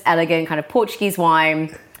delicious, elegant kind of Portuguese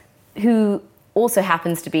wine who also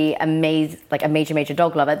happens to be a major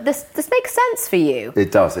dog lover. This makes sense for you.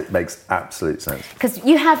 It does. It makes absolute sense. Because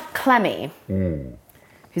you have Clemmy,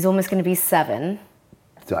 who's almost going to be 7.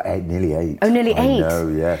 Nearly 8. Oh, nearly 8. I know,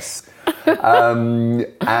 yes.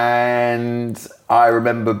 And I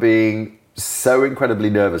remember being so incredibly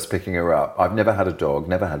nervous picking her up. I've never had a dog,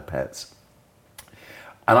 never had pets.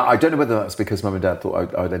 And I don't know whether that's because Mum and Dad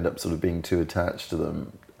thought I'd end up sort of being too attached to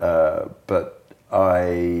them. But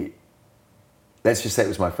let's just say it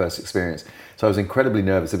was my first experience. So I was incredibly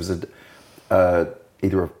nervous. It was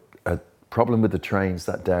either a problem with the trains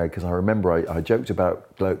that day, because I remember I joked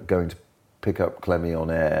about going to pick up Clemmy on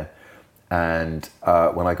air. And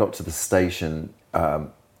when I got to the station, I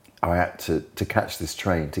had to catch this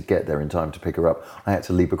train to get there in time to pick her up. I had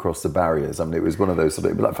to leap across the barriers. I mean, it was one of those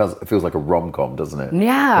sort of, it feels like a rom-com, doesn't it?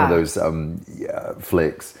 Yeah. One of those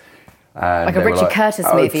flicks. And like a Richard Curtis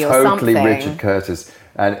movie or something. Totally Richard Curtis.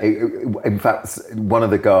 And in fact, one of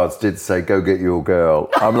the guards did say, "Go get your girl."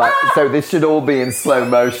 I'm like, so this should all be in slow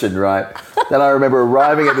motion, right? Then I remember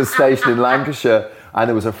arriving at the station in Lancashire, and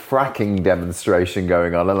there was a fracking demonstration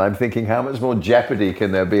going on, and I'm thinking, how much more jeopardy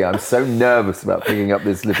can there be? I'm so nervous about picking up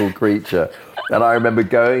this little creature. And I remember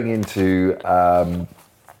going into the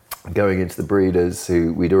breeders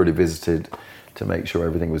who we'd already visited to make sure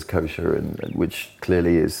everything was kosher, and which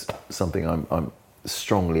clearly is something I'm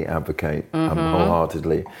strongly advocate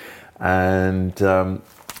wholeheartedly. And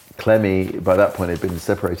Clemmy, by that point, had been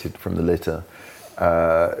separated from the litter.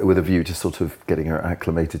 With a view to sort of getting her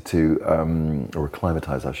acclimated to, or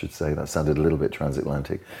acclimatized, I should say. That sounded a little bit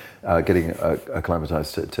transatlantic. Getting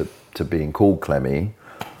acclimatized to being called Clemmy.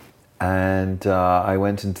 And I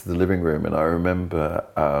went into the living room, and I remember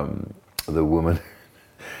the woman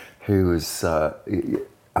who was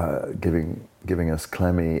giving us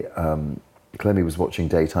Clemmy. Clemmy was watching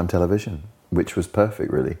daytime television, which was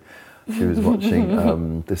perfect, really. She was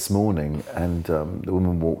watching This Morning, and the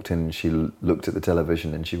woman walked in and she looked at the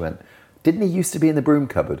television and she went, "Didn't he used to be in the broom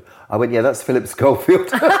cupboard?" I went, "Yeah, that's Philip Schofield."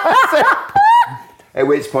 At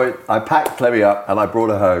which point I packed Clemmy up and I brought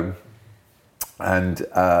her home and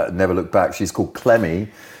never looked back. She's called Clemmy.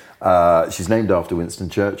 She's named after Winston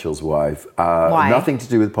Churchill's wife. Why? Nothing to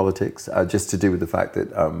do with politics, just to do with the fact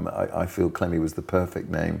that I feel Clemmy was the perfect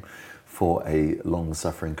name for a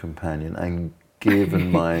long-suffering companion, and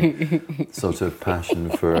given my sort of passion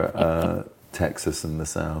for Texas and the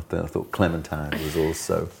South, I thought Clementine was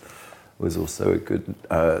also a good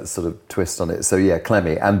sort of twist on it. So yeah,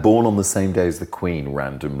 Clemmy, and born on the same day as the Queen,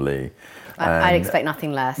 randomly. I'd expect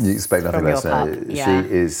nothing less. You expect nothing less. Yeah. She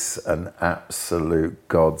is an absolute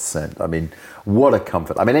godsend. I mean, what a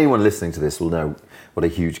comfort. I mean, anyone listening to this will know what a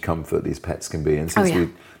huge comfort these pets can be. And since we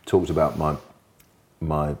talked about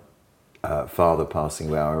my father passing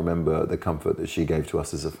away, I remember the comfort that she gave to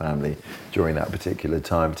us as a family during that particular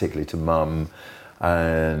time, particularly to Mum.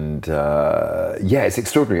 And it's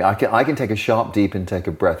extraordinary. I can take a sharp, deep intake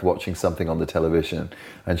of breath watching something on the television,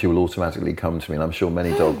 and she will automatically come to me. And I'm sure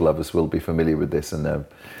many dog lovers will be familiar with this and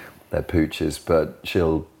their pooches, but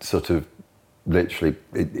she'll sort of literally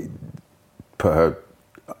put her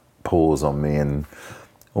paws on me, and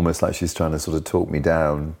almost like she's trying to sort of talk me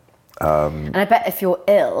down. And I bet if you're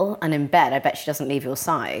ill and in bed, I bet she doesn't leave your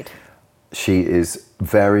side. She is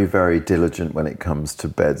very, very diligent when it comes to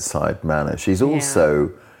bedside manner. She's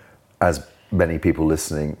also, as many people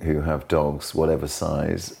listening who have dogs, whatever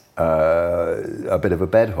size, a bit of a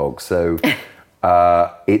bed hog. So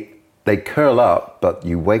they curl up, but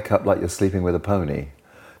you wake up like you're sleeping with a pony.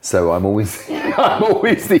 So I'm always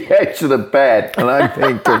the edge of the bed, and I'm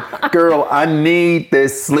thinking, girl, I need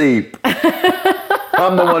this sleep.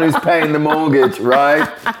 I'm the one who's paying the mortgage, right?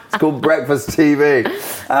 It's called breakfast TV.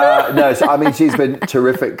 She's been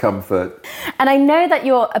terrific comfort. And I know that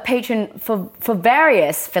you're a patron for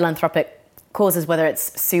various philanthropic causes, whether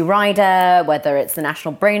it's Sue Ryder, whether it's the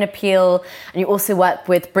National Brain Appeal, and you also work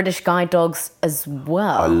with British Guide Dogs as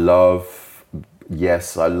well. I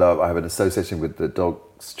have an association with the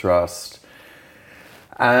Dogs Trust.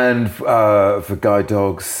 And for guide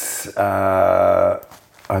dogs, I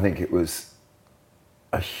think it was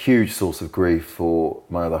a huge source of grief for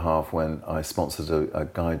my other half when I sponsored a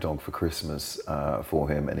guide dog for Christmas for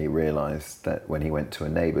him, and he realised that when he went to a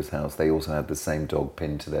neighbour's house, they also had the same dog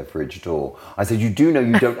pinned to their fridge door. I said, "You do know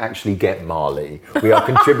you don't actually get Marley. We are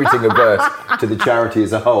contributing a verse to the charity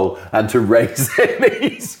as a whole and to raising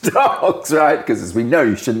these dogs, right? Because as we know,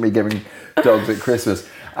 you shouldn't be giving dogs at Christmas."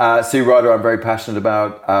 Sue Ryder, I'm very passionate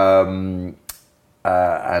about, and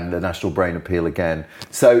the National Brain Appeal again.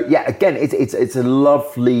 So yeah, again, it's a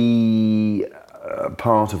lovely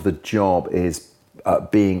part of the job is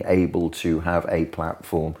being able to have a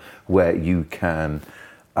platform where you can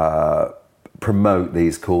promote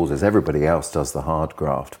these causes. Everybody else does the hard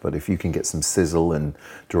graft, but if you can get some sizzle and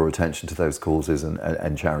draw attention to those causes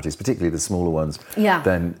and charities, particularly the smaller ones,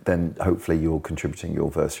 then hopefully you're contributing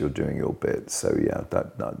your verse, you're doing your bit. So yeah,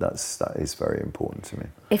 that is very important to me.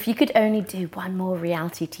 If you could only do one more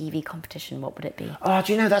reality TV competition, what would it be? Oh,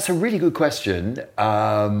 do you know, that's a really good question.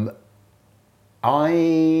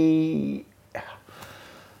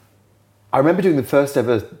 I remember doing the first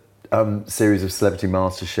ever series of Celebrity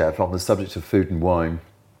MasterChef on the subject of food and wine.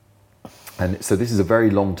 And so this is a very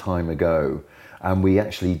long time ago. And we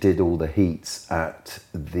actually did all the heats at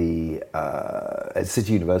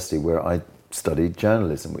City University, where I studied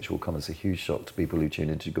journalism, which will come as a huge shock to people who tune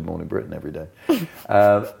into Good Morning Britain every day.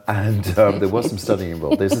 There was some studying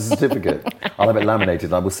involved. There's a certificate. I'll have it laminated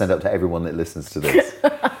and I will send it up to everyone that listens to this.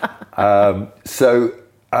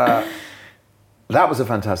 That was a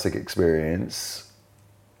fantastic experience.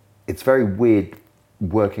 It's very weird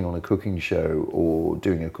working on a cooking show or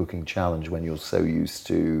doing a cooking challenge when you're so used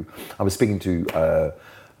to... I was speaking to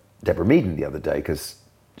Deborah Meaden the other day because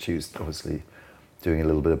she was obviously doing a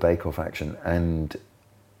little bit of bake-off action, and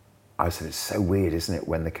I said, it's so weird, isn't it,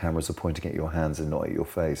 when the cameras are pointing at your hands and not at your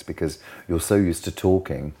face, because you're so used to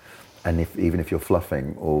talking, and even if you're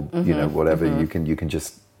fluffing or whatever, you can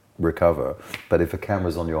just recover. But if a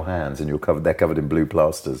camera's on your hands and they're covered in blue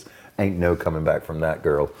plasters, ain't no coming back from that,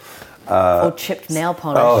 girl. Or chipped nail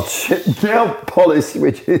polish. Oh, chipped nail polish,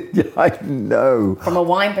 which I know. From a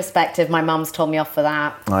wine perspective, my mum's told me off for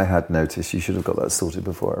that. I had noticed. You should have got that sorted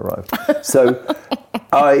before I arrived. So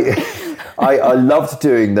I loved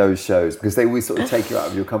doing those shows because they always sort of take you out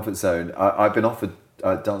of your comfort zone. I've been offered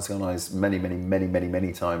Dancing on Ice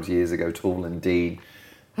many times years ago. Tall and Dean,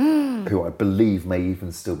 who I believe may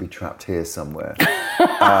even still be trapped here somewhere.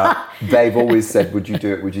 They've always said, would you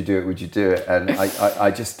do it, would you do it, would you do it? And I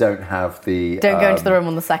just don't have the... Don't go into the room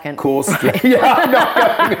on the second. Course. Right. Yeah, I'm not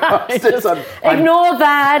going upstairs. Ignore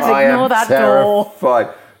that terrified.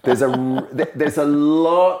 door. There's a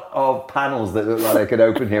lot of panels that look like they could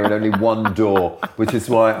open here and only one door, which is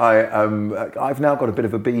why I've now got a bit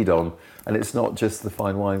of a bead on, and it's not just the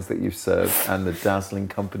fine wines that you've served and the dazzling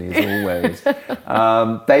company as always.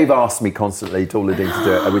 They've asked me constantly, Tall and Dean, to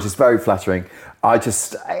do it, which is very flattering.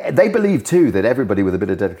 They believe too that everybody with a bit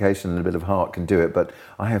of dedication and a bit of heart can do it, but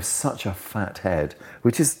I have such a fat head,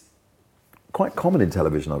 which is quite common in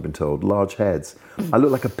television, I've been told. Large heads. I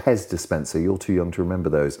look like a Pez dispenser. You're too young to remember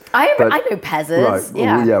those. I know Pez's.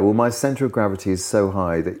 Right. Well, my centre of gravity is so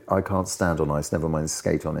high that I can't stand on ice, never mind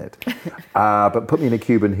skate on it. But put me in a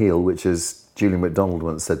Cuban heel, which is... Julian McDonald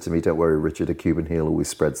once said to me, don't worry, Richard, a Cuban heel always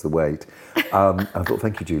spreads the weight. I thought,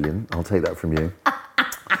 thank you, Julian. I'll take that from you.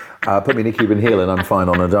 Put me in a Cuban heel and I'm fine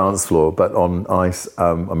on a dance floor, but on ice,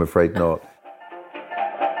 I'm afraid not.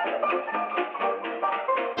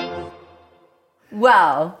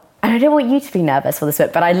 Well, and I don't want you to be nervous for this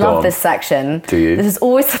bit, but I love this section. Do you? This is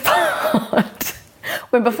always the part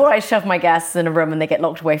when before I shove my guests in a room and they get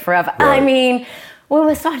locked away forever. Right. I mean, when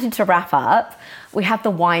we're starting to wrap up, we have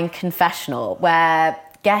the wine confessional where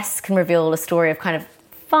guests can reveal a story of kind of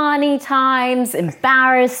funny times,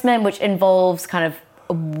 embarrassment, which involves kind of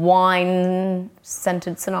a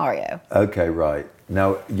wine-centered scenario. Okay, right.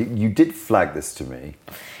 Now, you did flag this to me.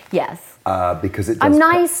 Yes. Because it does I'm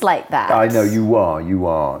nice like that. I know, you are.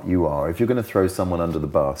 If you're going to throw someone under the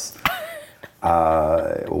bus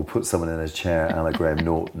or put someone in a chair a la Graham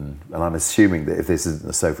Norton, and I'm assuming that if this isn't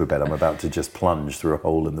a sofa bed, I'm about to just plunge through a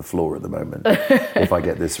hole in the floor at the moment, if I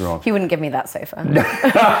get this wrong. He wouldn't give me that sofa.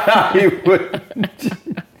 He wouldn't.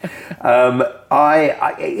 I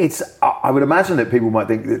would imagine that people might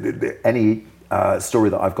think that any story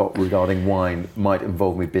that I've got regarding wine might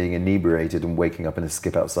involve me being inebriated and waking up in a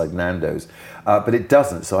skip outside Nando's, but it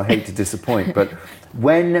doesn't, so I hate to disappoint. But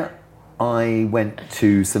when I went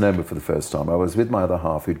to Sonoma for the first time, I was with my other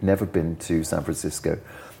half who'd never been to San Francisco,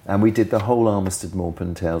 and we did the whole Armistead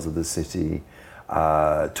Maupin Tales of the City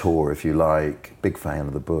tour, if you like. Big fan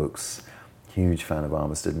of the books, huge fan of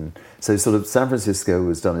Armistead. And so sort of San Francisco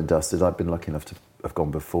was done and dusted. I'd been lucky enough to have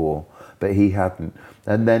gone before, but he hadn't.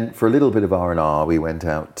 And then for a little bit of R&R, we went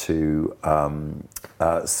out to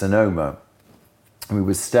Sonoma. We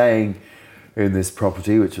were staying in this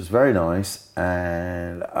property, which was very nice,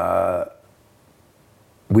 and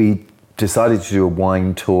we decided to do a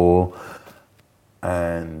wine tour,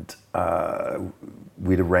 and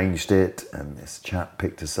we'd arranged it, and this chap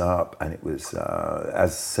picked us up, and it was,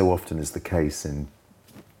 as so often is the case in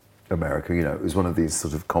America, you know, it was one of these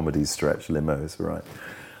sort of comedy stretch limos, right?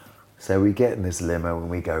 So we get in this limo and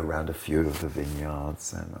we go around a few of the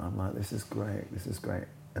vineyards, and I'm like, this is great.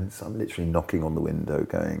 And so I'm literally knocking on the window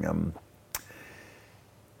going,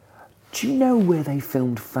 do you know where they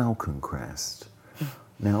filmed Falcon Crest?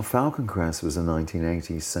 Now, Falcon Crest was a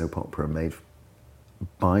 1980s soap opera made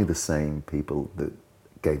by the same people that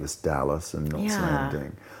gave us Dallas and Knots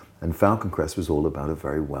Landing. And Falcon Crest was all about a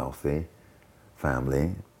very wealthy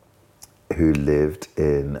family who lived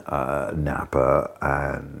in Napa,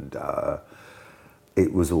 and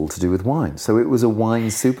it was all to do with wine. So it was a wine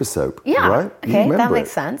super soap, right? Okay, that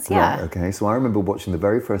makes sense, yeah. Right, okay, so I remember watching the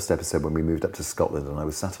very first episode when we moved up to Scotland, and I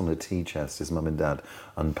was sat on a tea chest as Mum and Dad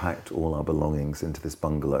unpacked all our belongings into this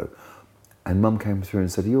bungalow. And Mum came through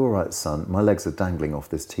and said, "Are you all right, son? My legs are dangling off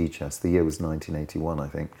this tea chest." The year was 1981, I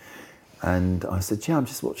think. And I said, "Yeah, I'm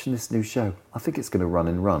just watching this new show. I think it's going to run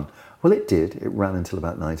and run." Well, it did. It ran until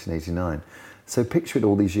about 1989. So picture it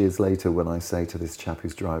all these years later when I say to this chap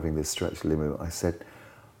who's driving this stretch limo, I said,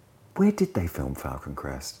 "Where did they film Falcon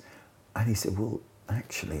Crest?" And he said, "Well,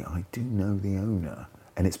 actually, I do know the owner,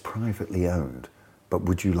 and it's privately owned, but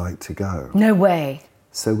would you like to go?" No way.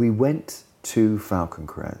 So we went to Falcon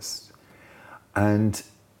Crest, and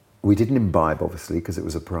we didn't imbibe, obviously, because it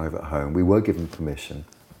was a private home. We were given permission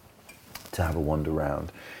to have a wander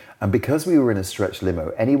around. And because we were in a stretch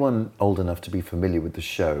limo, anyone old enough to be familiar with the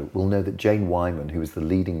show will know that Jane Wyman, who was the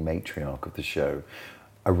leading matriarch of the show,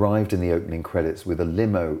 arrived in the opening credits with a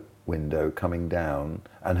limo window coming down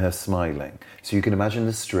and her smiling. So you can imagine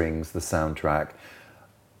the strings, the soundtrack,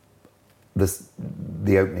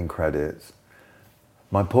 the opening credits.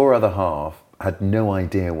 My poor other half had no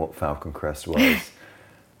idea what Falcon Crest was,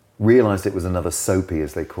 realised it was another soapy,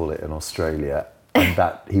 as they call it in Australia, and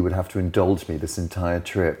that he would have to indulge me this entire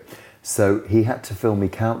trip. So he had to film me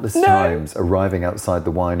countless times arriving outside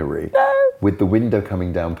the winery with the window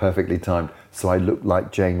coming down perfectly timed, so I looked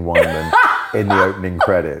like Jane Wyman in the opening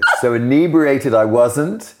credits. So inebriated I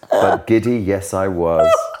wasn't, but giddy, yes I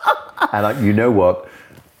was. And you know what?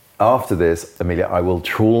 After this, Amelia, I will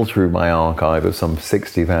trawl through my archive of some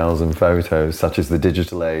 60,000 photos, such as the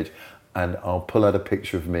digital age, and I'll pull out a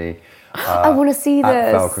picture of me I want to see this.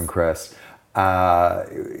 at Falcon Crest.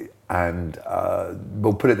 And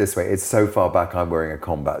we'll put it this way, it's so far back I'm wearing a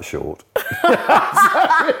combat short.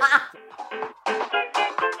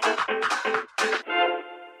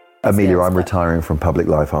 Amelia, I'm retiring from public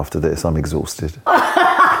life after this. I'm exhausted.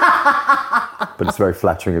 But it's very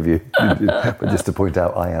flattering of you. But just to point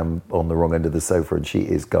out, I am on the wrong end of the sofa and she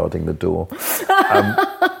is guarding the door.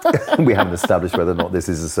 We haven't established whether or not this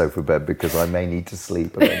is a sofa bed because I may need to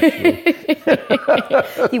sleep eventually.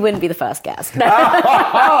 You wouldn't be the first guest.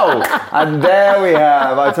 Oh, and there we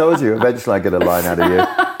have. I told you, eventually I get a line out of you.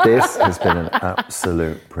 This has been an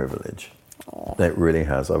absolute privilege. It really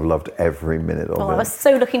has. I've loved every minute of it. I was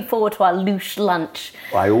so looking forward to our louche lunch.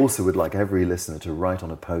 I also would like every listener to write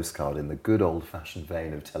on a postcard in the good old-fashioned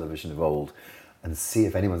vein of television of old and see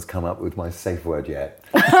if anyone's come up with my safe word yet.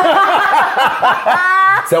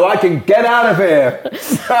 So I can get out of here.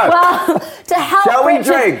 Well, to help Shall we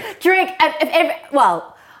Richard drink?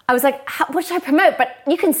 Well, I was like, what should I promote? But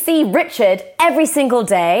you can see Richard every single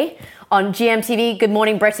day on GMTV, Good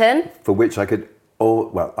Morning Britain. For which I could...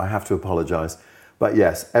 well, I have to apologise. But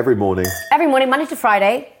yes, every morning. Every morning, Monday to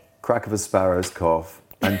Friday. Crack of a sparrow's cough.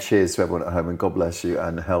 And cheers to everyone at home. And God bless you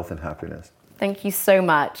and health and happiness. Thank you so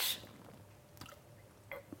much.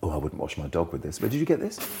 Oh, I wouldn't wash my dog with this. But did you get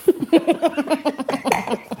this?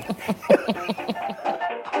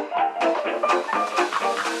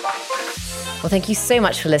 Well, thank you so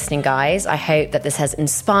much for listening, guys. I hope that this has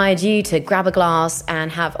inspired you to grab a glass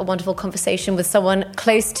and have a wonderful conversation with someone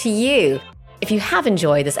close to you. If you have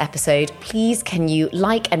enjoyed this episode, please can you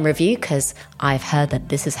like and review, because I've heard that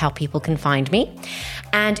this is how people can find me.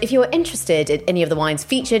 And if you are interested in any of the wines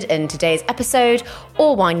featured in today's episode,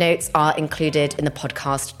 all wine notes are included in the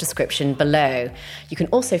podcast description below. You can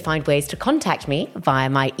also find ways to contact me via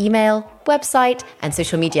my email, website, and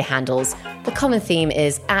social media handles. The common theme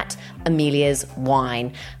is at Amelia's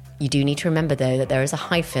Wine. You do need to remember, though, that there is a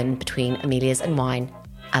hyphen between Amelia's and wine.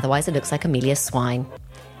 Otherwise, it looks like Amelia's Swine.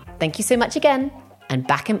 Thank you so much again, and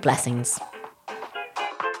back in blessings.